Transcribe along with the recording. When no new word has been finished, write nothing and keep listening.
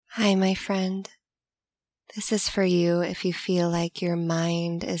Hi, my friend. This is for you if you feel like your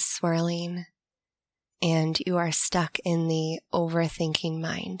mind is swirling and you are stuck in the overthinking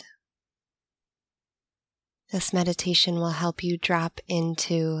mind. This meditation will help you drop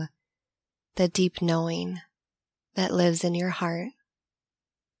into the deep knowing that lives in your heart,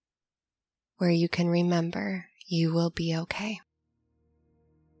 where you can remember you will be okay.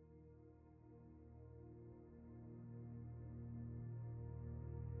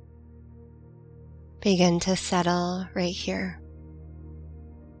 Begin to settle right here.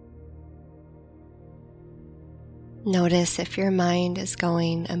 Notice if your mind is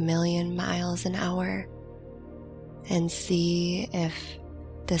going 1,000,000 miles an hour, and see if,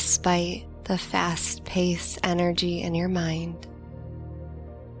 despite the fast-paced energy in your mind,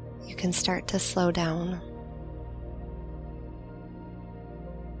 you can start to slow down.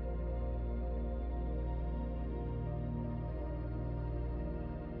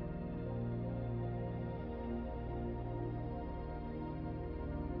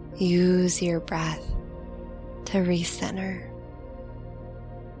 Use your breath to recenter,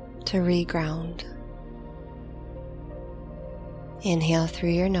 to reground. Inhale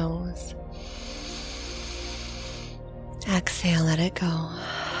through your nose. Exhale, let it go.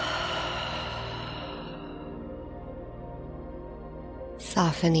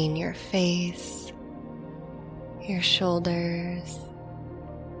 Softening your face, your shoulders.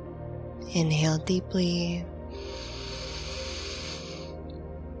 Inhale deeply.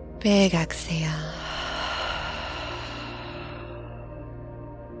 Big exhale.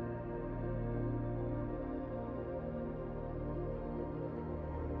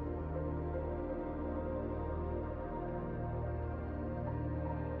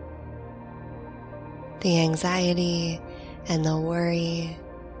 The anxiety and the worry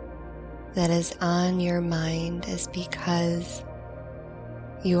that is on your mind is because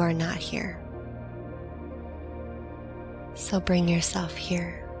you are not here. So bring yourself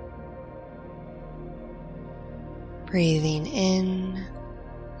here. Breathing in,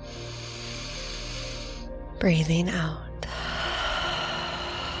 breathing out.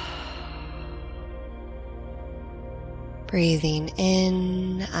 Breathing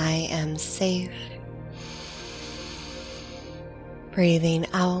in, I am safe. Breathing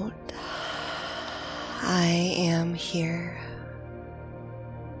out, I am here.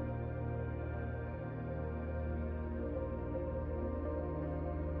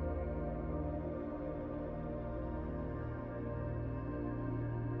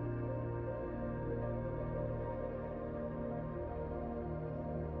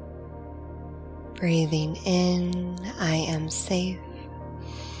 Breathing in, I am safe.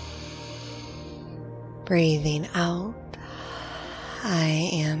 Breathing out,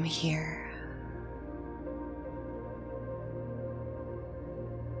 I am here.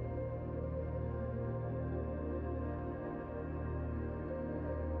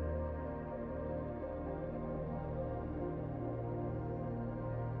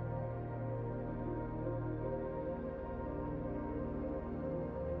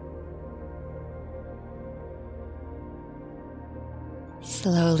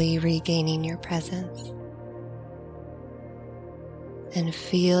 Slowly regaining your presence, and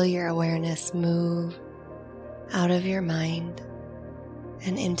feel your awareness move out of your mind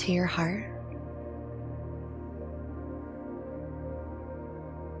and into your heart.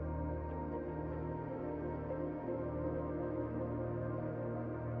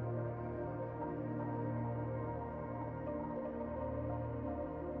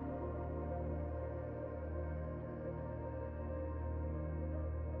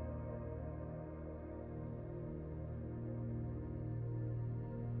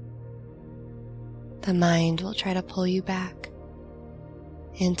 The mind will try to pull you back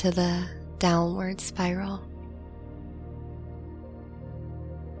into the downward spiral.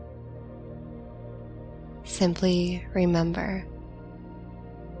 Simply remember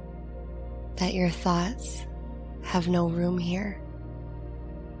that your thoughts have no room here,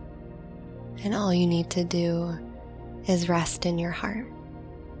 and all you need to do is rest in your heart.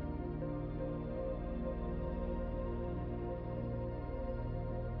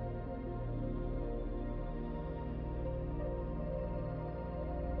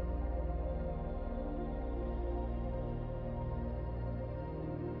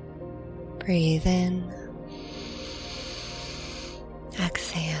 Breathe in,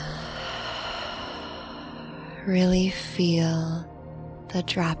 exhale. Really feel the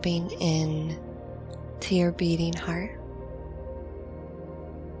dropping in to your beating heart.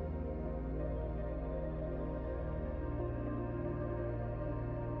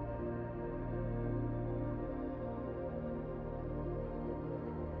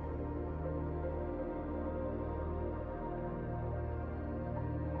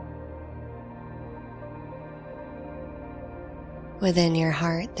 Within your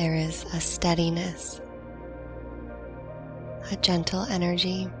heart, there is a steadiness, a gentle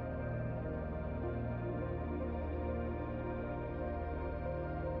energy.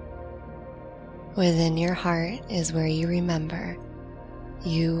 Within your heart is where you remember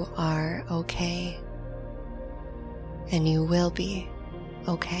you are okay, and you will be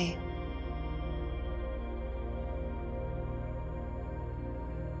okay.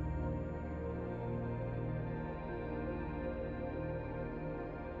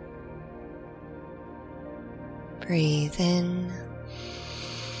 Breathe in,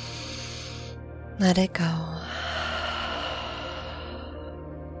 let it go.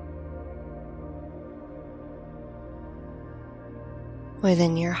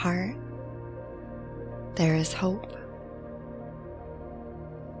 Within your heart, there is hope.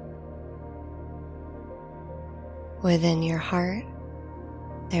 Within your heart,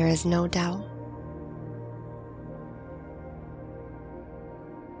 there is no doubt.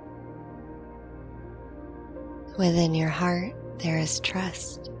 Within your heart, there is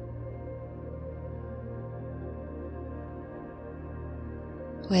trust.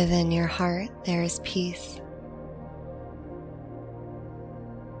 Within your heart, there is peace.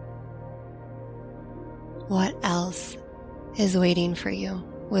 What else is waiting for you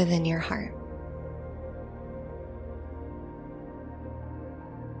within your heart?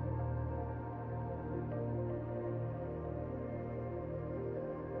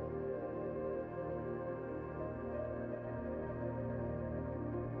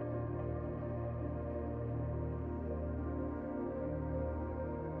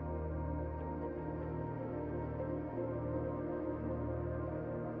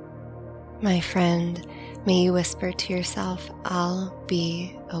 My friend, may you whisper to yourself, I'll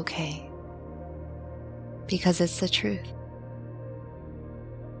be okay. Because it's the truth.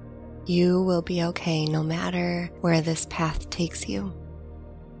 You will be okay no matter where this path takes you.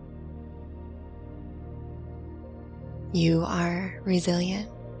 You are resilient.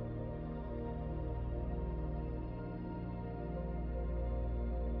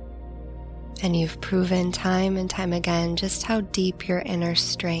 And you've proven time and time again just how deep your inner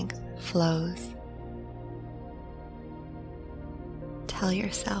strength flows. Tell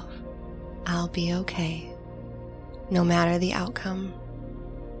yourself, I'll be okay, no matter the outcome.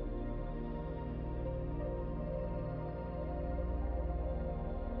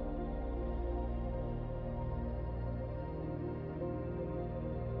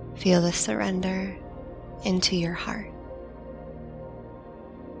 Feel the surrender into your heart.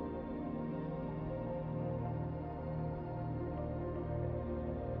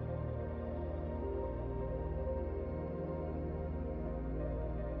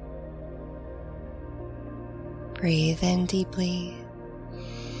 Breathe in deeply.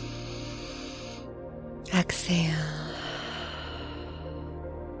 Exhale.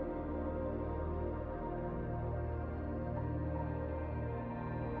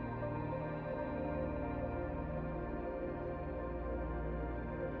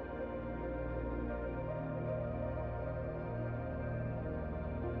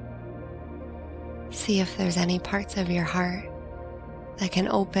 See if there's any parts of your heart that can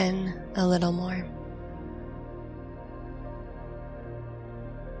open a little more.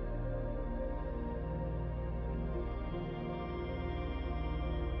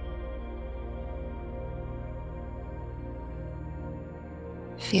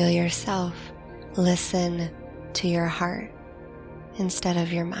 Feel yourself listen to your heart instead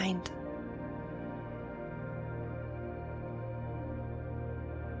of your mind.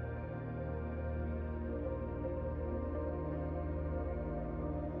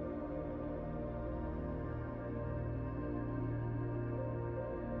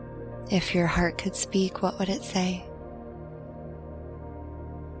 If your heart could speak, what would it say?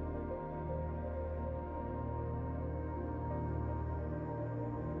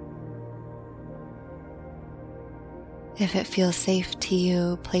 If it feels safe to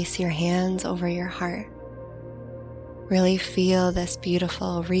you, place your hands over your heart. Really feel this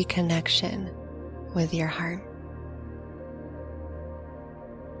beautiful reconnection with your heart.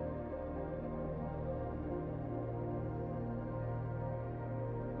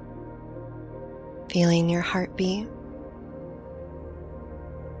 Feeling your heartbeat.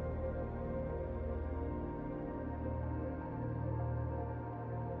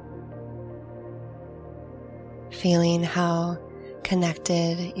 Feeling how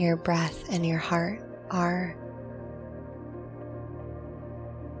connected your breath and your heart are.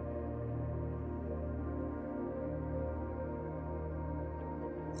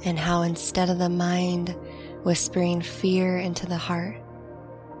 And how instead of the mind whispering fear into the heart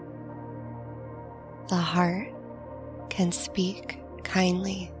can speak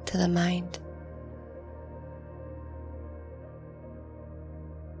kindly to the mind.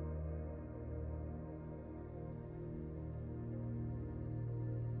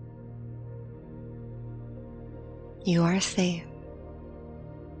 You are safe.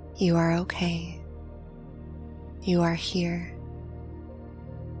 You are okay. You are here.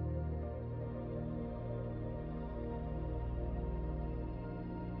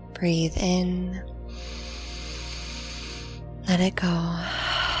 Breathe in. Let it go.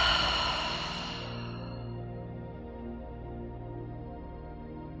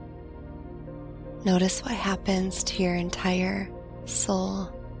 Notice what happens to your entire soul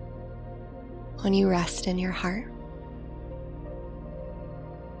when you rest in your heart.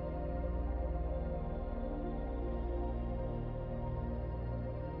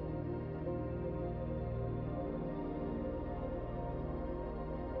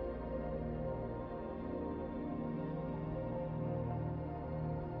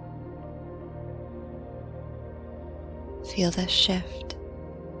 Feel this shift,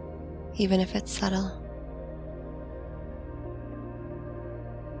 even if it's subtle.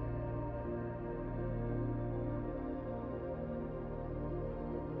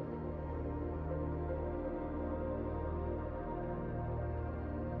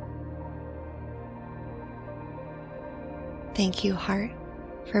 Thank you, heart,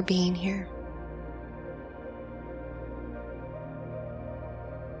 for being here.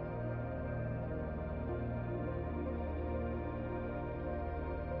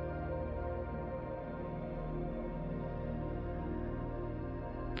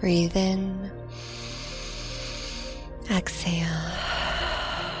 Breathe in, exhale.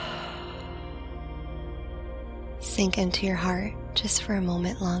 Sink into your heart just for a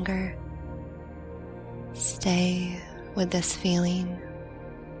moment longer. Stay with this feeling.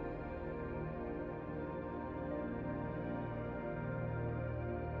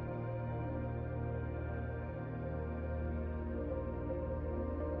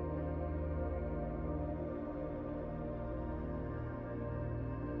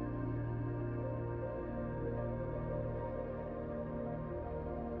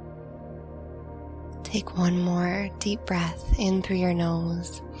 Take one more deep breath in through your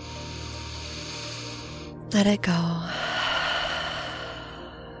nose. Let it go.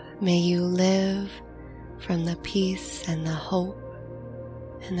 May you live from the peace and the hope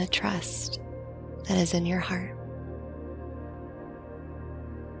and the trust that is in your heart.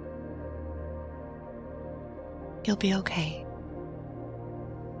 You'll be okay.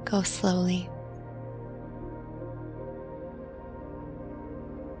 Go slowly.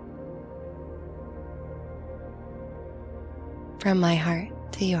 From my heart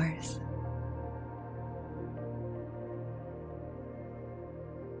to yours.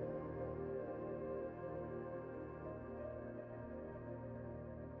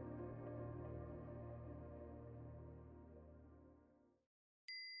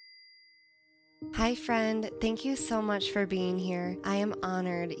 Hi friend, thank you so much for being here. I am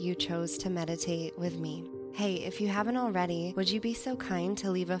honored you chose to meditate with me. Hey, if you haven't already, would you be so kind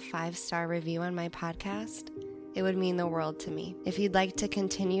to leave a 5-star review on my podcast? It would mean the world to me. If you'd like to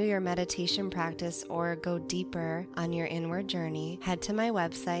continue your meditation practice or go deeper on your inward journey, head to my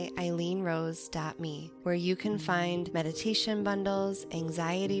website, eileenrose.me, where you can find meditation bundles,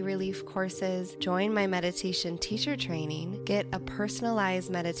 anxiety relief courses, join my meditation teacher training, get a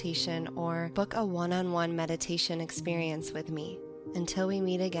personalized meditation, or book a one-on-one meditation experience with me. Until we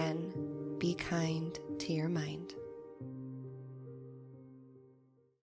meet again, be kind to your mind.